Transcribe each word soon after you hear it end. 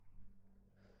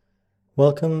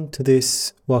Welcome to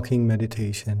this walking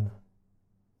meditation.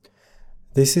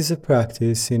 This is a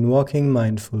practice in walking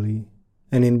mindfully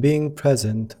and in being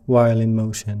present while in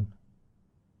motion.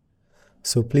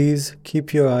 So please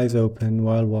keep your eyes open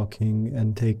while walking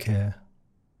and take care.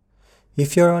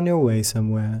 If you're on your way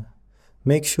somewhere,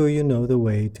 make sure you know the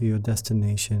way to your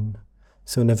destination,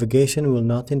 so navigation will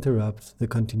not interrupt the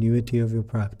continuity of your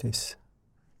practice.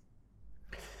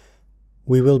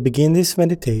 We will begin this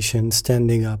meditation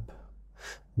standing up,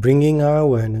 bringing our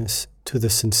awareness to the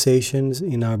sensations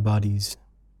in our bodies.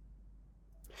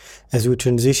 As we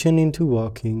transition into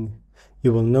walking,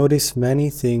 you will notice many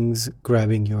things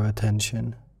grabbing your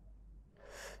attention.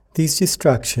 These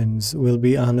distractions will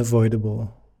be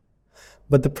unavoidable,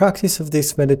 but the practice of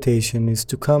this meditation is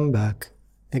to come back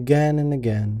again and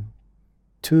again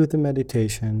to the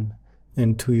meditation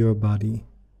and to your body.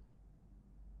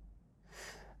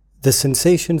 The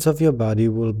sensations of your body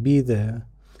will be there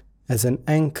as an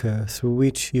anchor through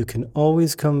which you can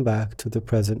always come back to the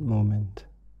present moment.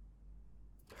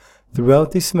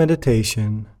 Throughout this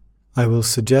meditation, I will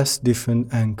suggest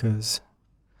different anchors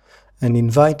and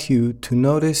invite you to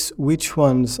notice which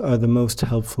ones are the most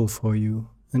helpful for you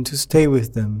and to stay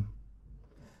with them.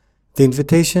 The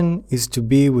invitation is to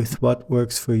be with what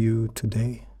works for you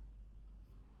today.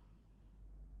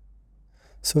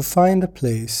 So find a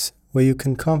place where you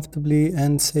can comfortably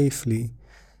and safely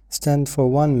stand for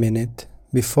 1 minute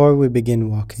before we begin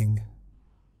walking.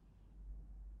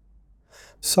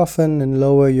 Soften and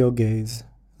lower your gaze,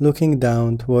 looking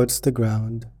down towards the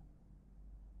ground.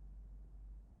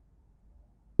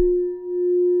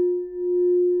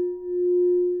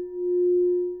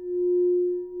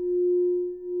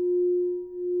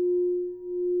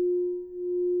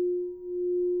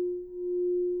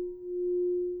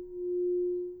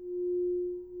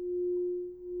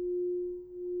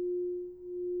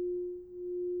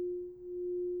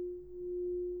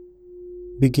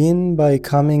 Begin by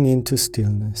coming into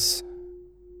stillness.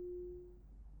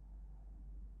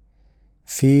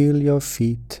 Feel your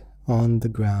feet on the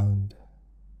ground.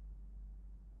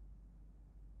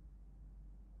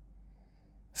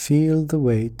 Feel the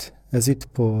weight as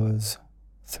it pours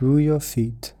through your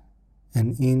feet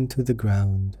and into the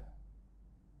ground.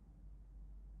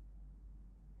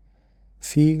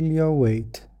 Feel your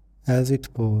weight as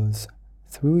it pours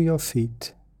through your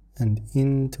feet and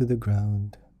into the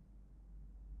ground.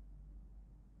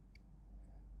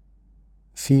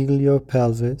 Feel your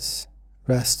pelvis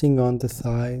resting on the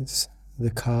thighs,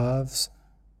 the calves,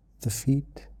 the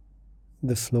feet,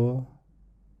 the floor.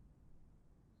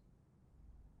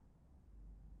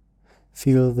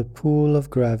 Feel the pull of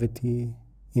gravity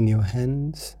in your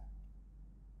hands,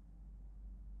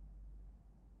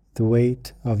 the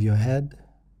weight of your head,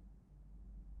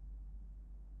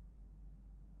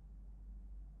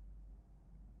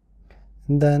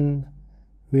 and then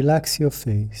relax your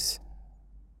face,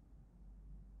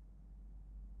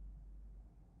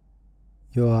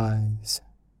 your eyes.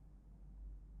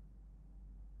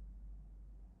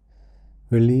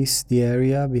 Release the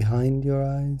area behind your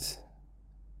eyes.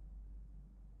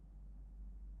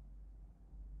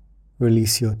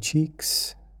 Release your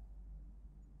cheeks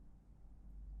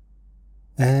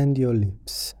and your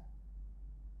lips.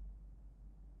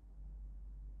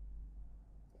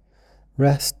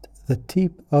 Rest the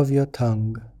tip of your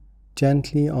tongue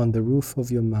gently on the roof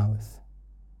of your mouth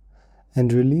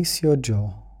and release your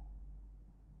jaw.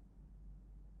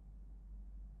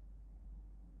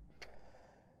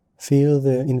 Feel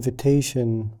the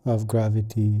invitation of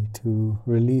gravity to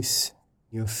release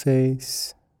your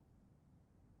face,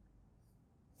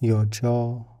 your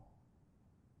jaw,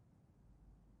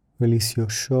 release your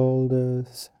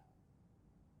shoulders,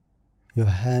 your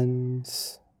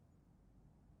hands,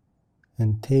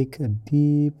 and take a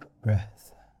deep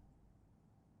breath.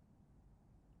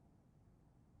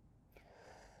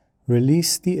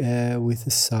 Release the air with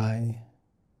a sigh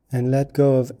and let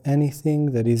go of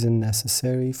anything that isn't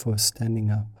necessary for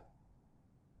standing up.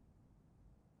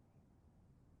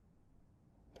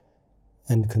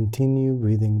 And continue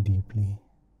breathing deeply.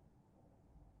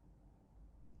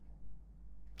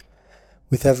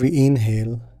 With every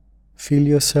inhale, feel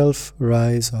yourself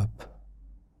rise up.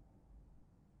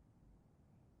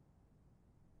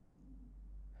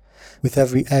 With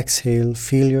every exhale,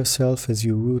 feel yourself as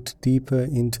you root deeper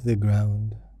into the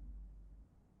ground.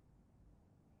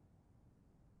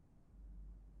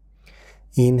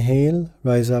 Inhale,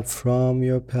 rise up from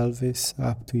your pelvis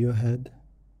up to your head.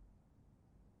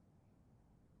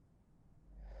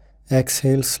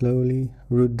 Exhale slowly,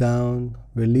 root down,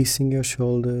 releasing your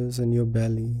shoulders and your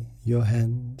belly, your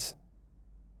hands.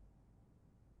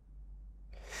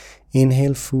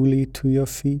 Inhale fully to your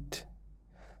feet.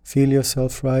 Feel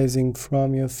yourself rising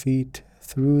from your feet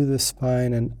through the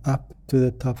spine and up to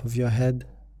the top of your head.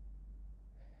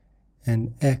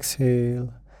 And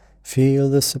exhale, feel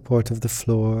the support of the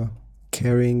floor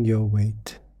carrying your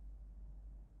weight.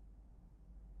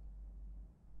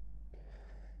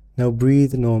 Now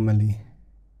breathe normally.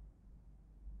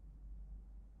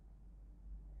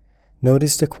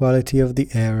 Notice the quality of the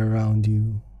air around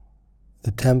you,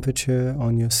 the temperature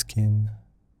on your skin.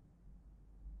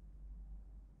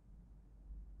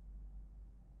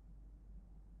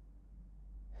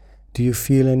 Do you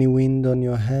feel any wind on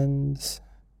your hands,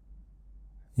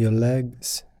 your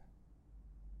legs,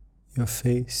 your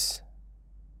face?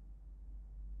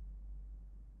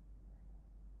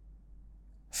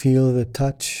 Feel the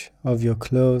touch of your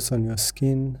clothes on your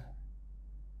skin,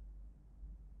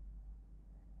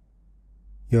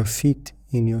 your feet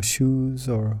in your shoes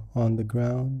or on the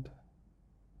ground.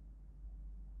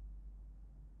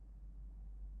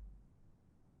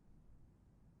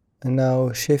 And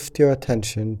now shift your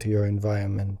attention to your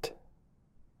environment.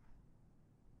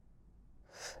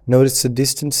 Notice the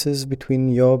distances between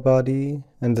your body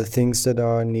and the things that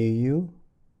are near you.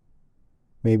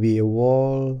 Maybe a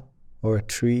wall or a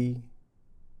tree,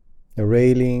 a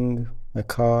railing, a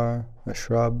car, a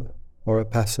shrub, or a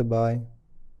passerby.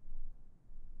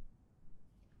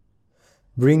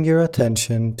 Bring your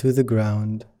attention to the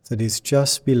ground that is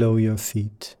just below your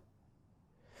feet.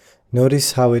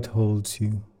 Notice how it holds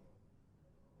you.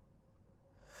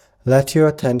 Let your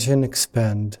attention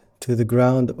expand to the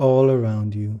ground all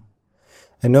around you,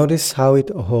 and notice how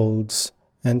it holds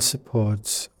and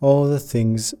supports all the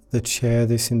things that share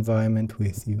this environment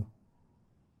with you.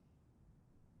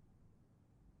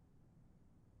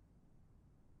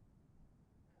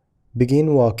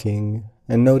 Begin walking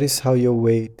and notice how your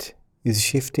weight is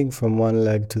shifting from one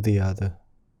leg to the other.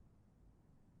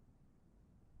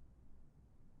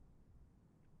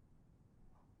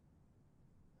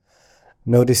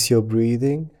 Notice your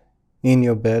breathing in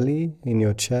your belly, in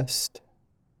your chest.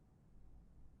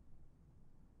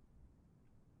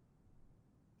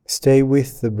 Stay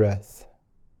with the breath.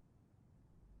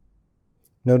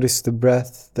 Notice the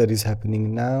breath that is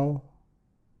happening now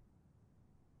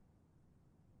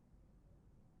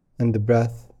and the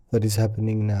breath that is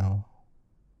happening now.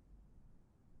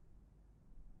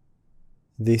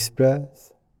 This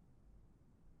breath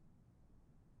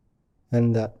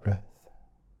and that breath.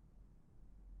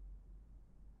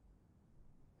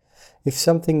 If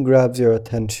something grabs your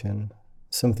attention,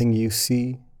 something you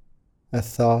see, a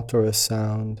thought or a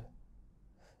sound,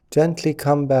 gently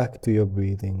come back to your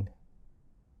breathing.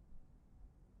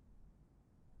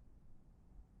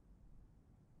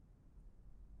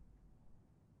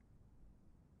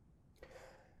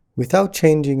 Without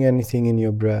changing anything in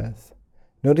your breath,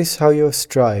 notice how your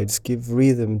strides give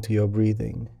rhythm to your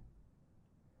breathing.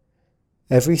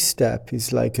 Every step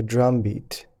is like a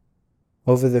drumbeat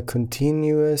over the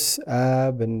continuous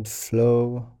ebb and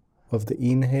flow of the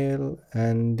inhale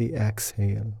and the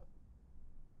exhale.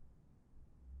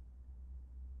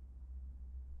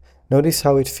 Notice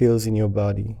how it feels in your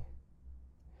body.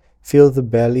 Feel the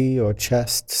belly or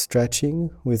chest stretching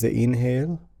with the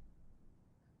inhale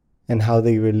and how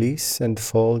they release and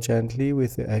fall gently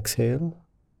with the exhale.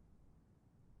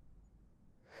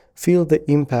 Feel the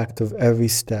impact of every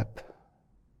step.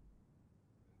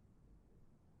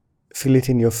 Feel it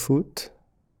in your foot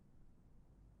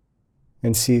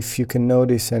and see if you can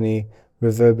notice any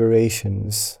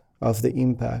reverberations of the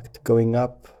impact going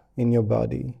up in your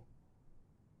body.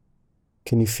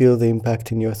 Can you feel the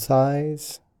impact in your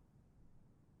thighs,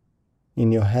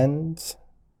 in your hands,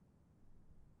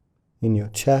 in your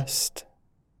chest,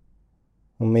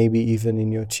 or maybe even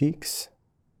in your cheeks?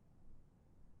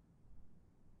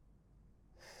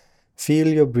 Feel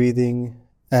your breathing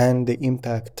and the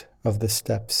impact of the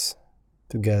steps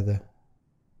together.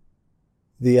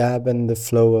 The ebb and the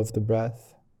flow of the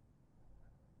breath,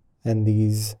 and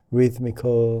these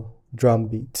rhythmical drum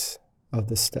beats of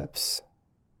the steps.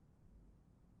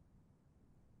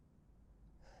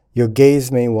 Your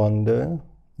gaze may wander.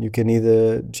 You can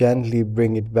either gently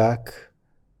bring it back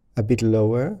a bit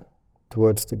lower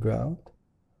towards the ground,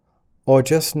 or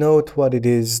just note what it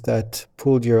is that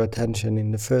pulled your attention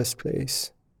in the first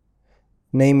place.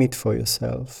 Name it for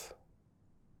yourself,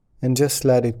 and just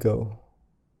let it go.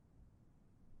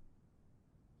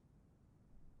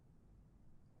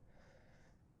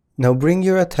 Now bring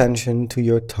your attention to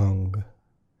your tongue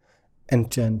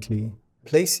and gently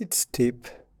place its tip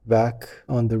back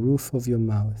on the roof of your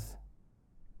mouth.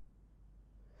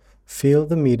 Feel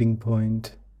the meeting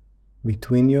point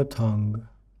between your tongue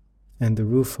and the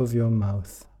roof of your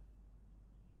mouth.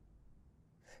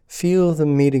 Feel the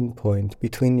meeting point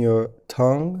between your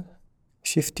tongue.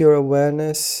 Shift your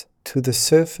awareness to the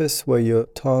surface where your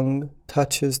tongue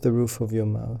touches the roof of your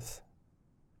mouth.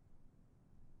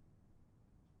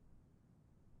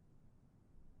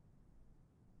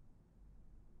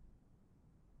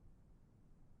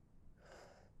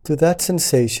 To that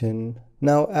sensation,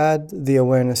 now add the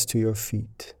awareness to your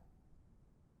feet.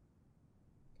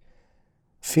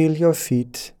 Feel your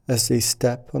feet as they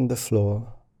step on the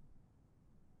floor,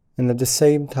 and at the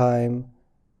same time,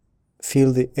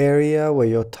 feel the area where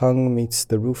your tongue meets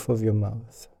the roof of your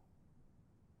mouth.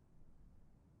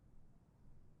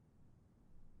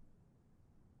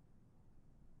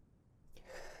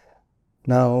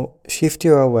 Now shift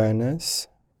your awareness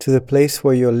to the place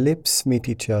where your lips meet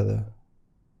each other,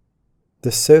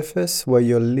 the surface where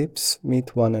your lips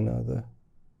meet one another.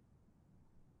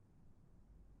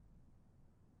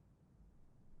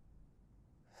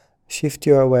 Shift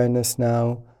your awareness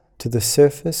now to the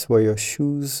surface where your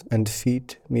shoes and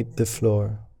feet meet the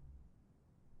floor.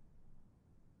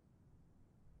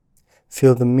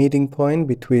 Feel the meeting point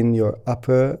between your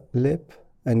upper lip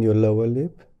and your lower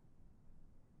lip,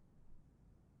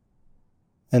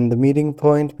 and the meeting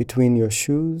point between your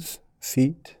shoes,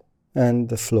 feet, and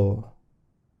the floor.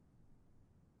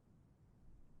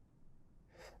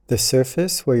 The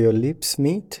surface where your lips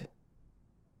meet.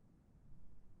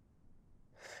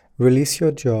 Release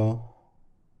your jaw.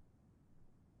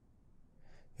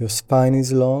 Your spine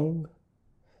is long.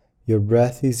 Your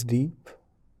breath is deep.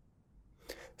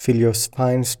 Feel your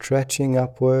spine stretching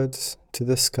upwards to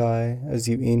the sky as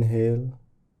you inhale.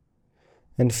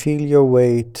 And feel your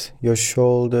weight, your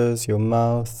shoulders, your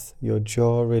mouth, your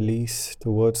jaw release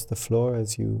towards the floor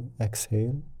as you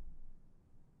exhale.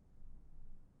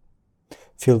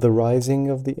 Feel the rising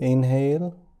of the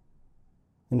inhale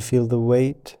and feel the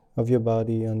weight of your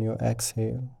body on your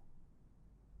exhale.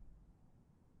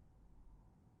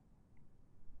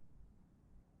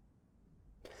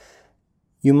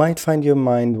 You might find your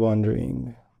mind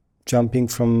wandering, jumping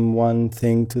from one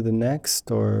thing to the next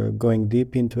or going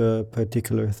deep into a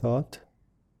particular thought.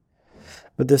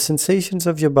 But the sensations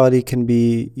of your body can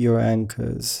be your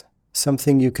anchors,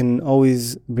 something you can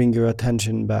always bring your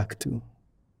attention back to.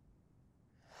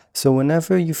 So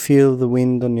whenever you feel the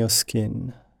wind on your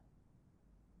skin,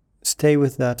 stay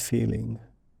with that feeling.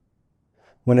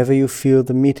 Whenever you feel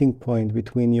the meeting point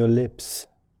between your lips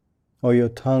or your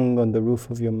tongue on the roof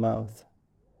of your mouth,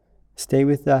 stay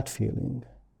with that feeling.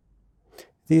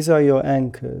 These are your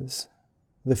anchors.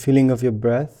 The feeling of your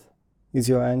breath is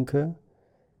your anchor,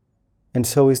 and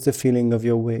so is the feeling of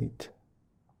your weight.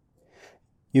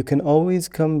 You can always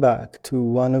come back to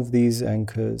one of these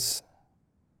anchors: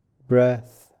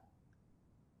 breath,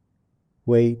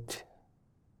 weight,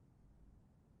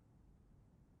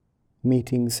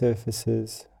 meeting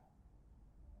surfaces,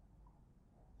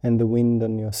 and the wind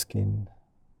on your skin.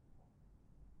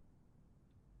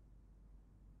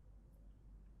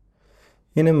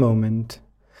 In a moment,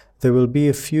 there will be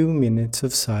a few minutes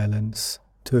of silence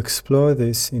to explore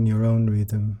this in your own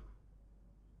rhythm.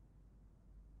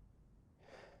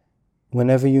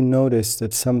 Whenever you notice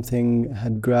that something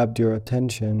had grabbed your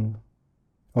attention,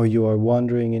 or you are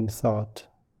wandering in thought,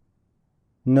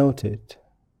 note it.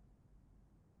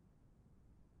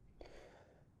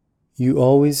 You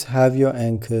always have your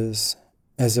anchors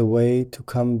as a way to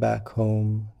come back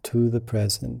home to the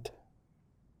present.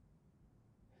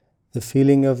 The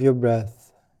feeling of your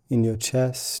breath in your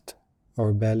chest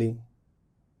or belly,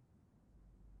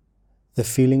 the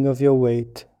feeling of your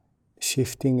weight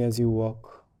shifting as you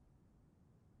walk,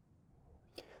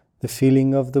 the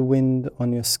feeling of the wind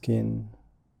on your skin,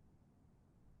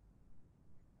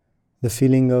 the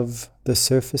feeling of the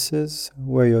surfaces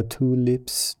where your two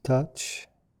lips touch,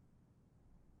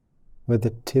 where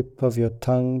the tip of your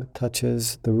tongue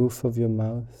touches the roof of your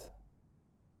mouth,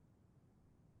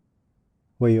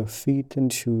 where your feet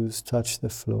and shoes touch the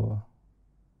floor.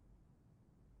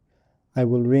 I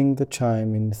will ring the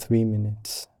chime in 3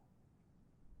 minutes.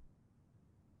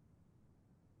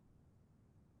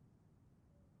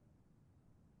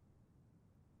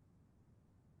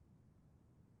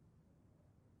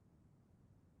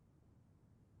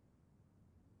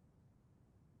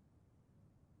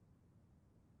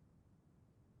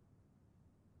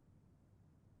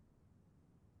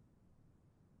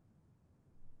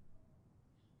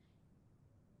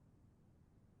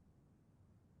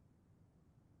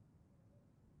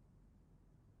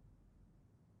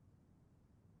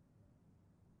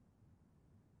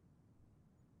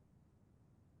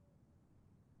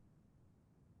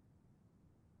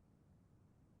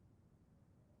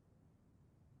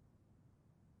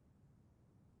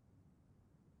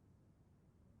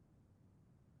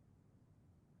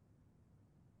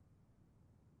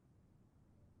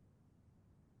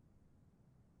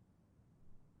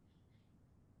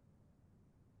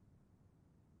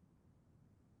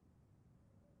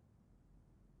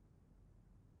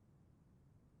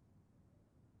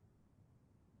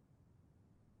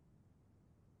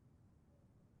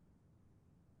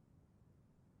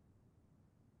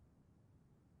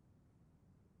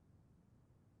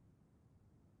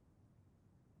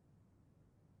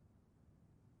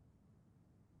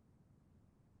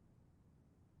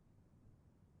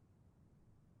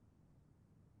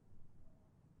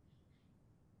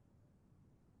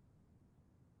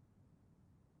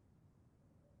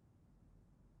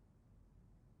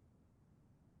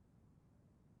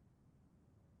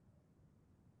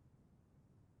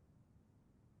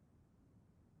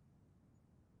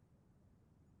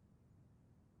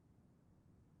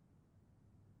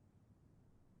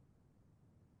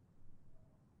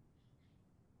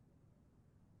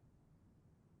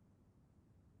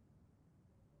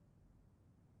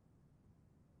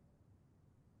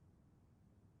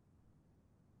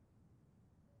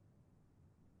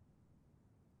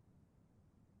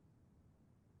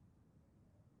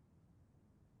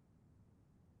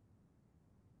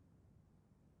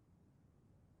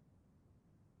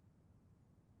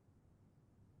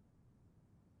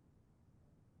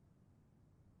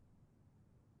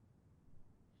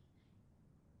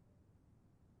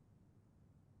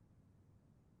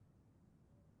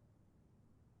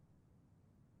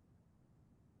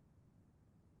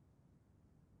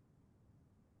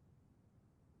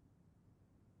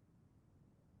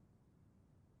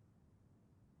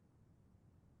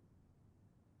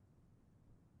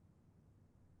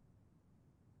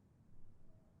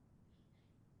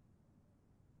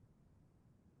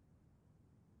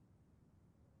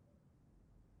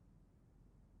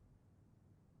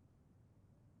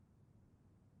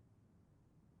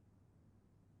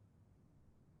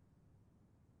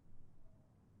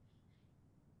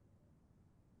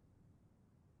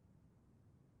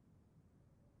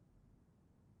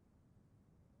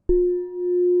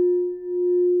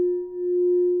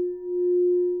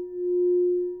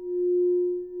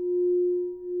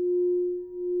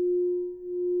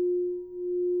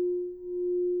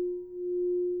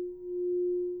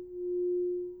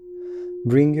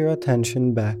 Bring your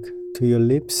attention back to your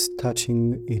lips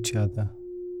touching each other.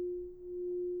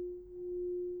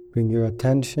 Bring your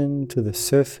attention to the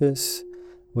surface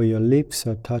where your lips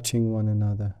are touching one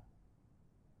another.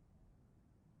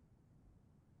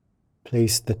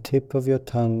 Place the tip of your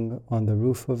tongue on the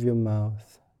roof of your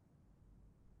mouth.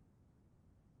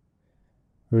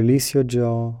 Release your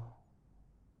jaw.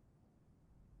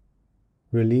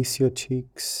 Release your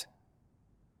cheeks.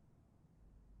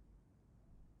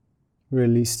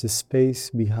 Release the space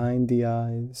behind the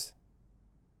eyes.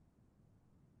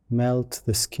 Melt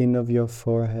the skin of your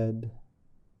forehead.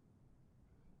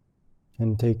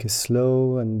 And take a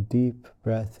slow and deep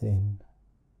breath in.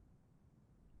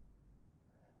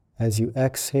 As you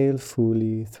exhale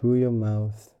fully through your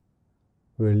mouth,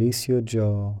 release your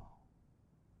jaw,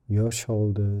 your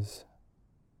shoulders,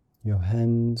 your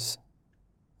hands,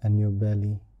 and your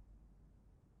belly.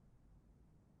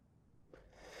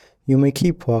 You may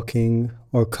keep walking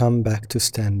or come back to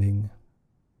standing.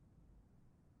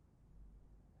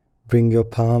 Bring your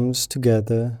palms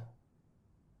together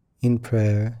in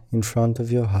prayer in front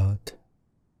of your heart.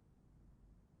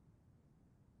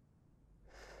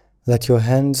 Let your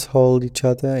hands hold each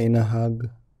other in a hug.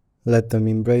 Let them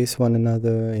embrace one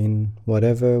another in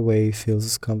whatever way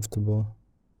feels comfortable.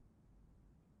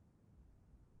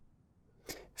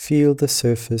 Feel the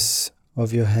surface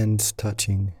of your hands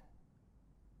touching.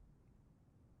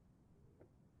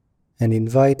 And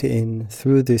invite in,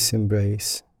 through this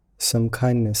embrace, some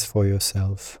kindness for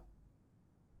yourself.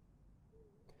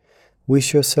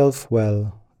 Wish yourself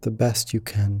well, the best you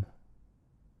can.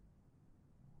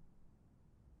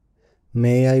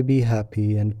 May I be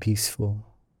happy and peaceful.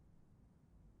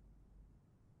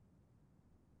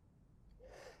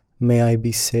 May I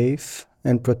be safe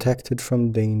and protected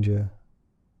from danger.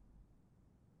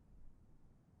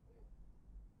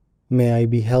 May I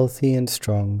be healthy and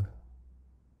strong.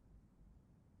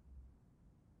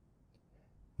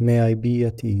 May I be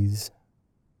at ease.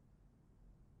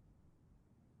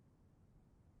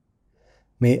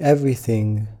 May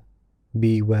everything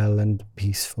be well and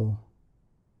peaceful,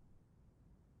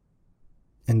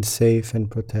 and safe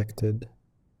and protected,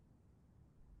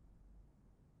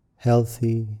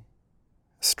 healthy,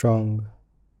 strong,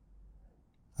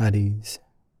 at ease.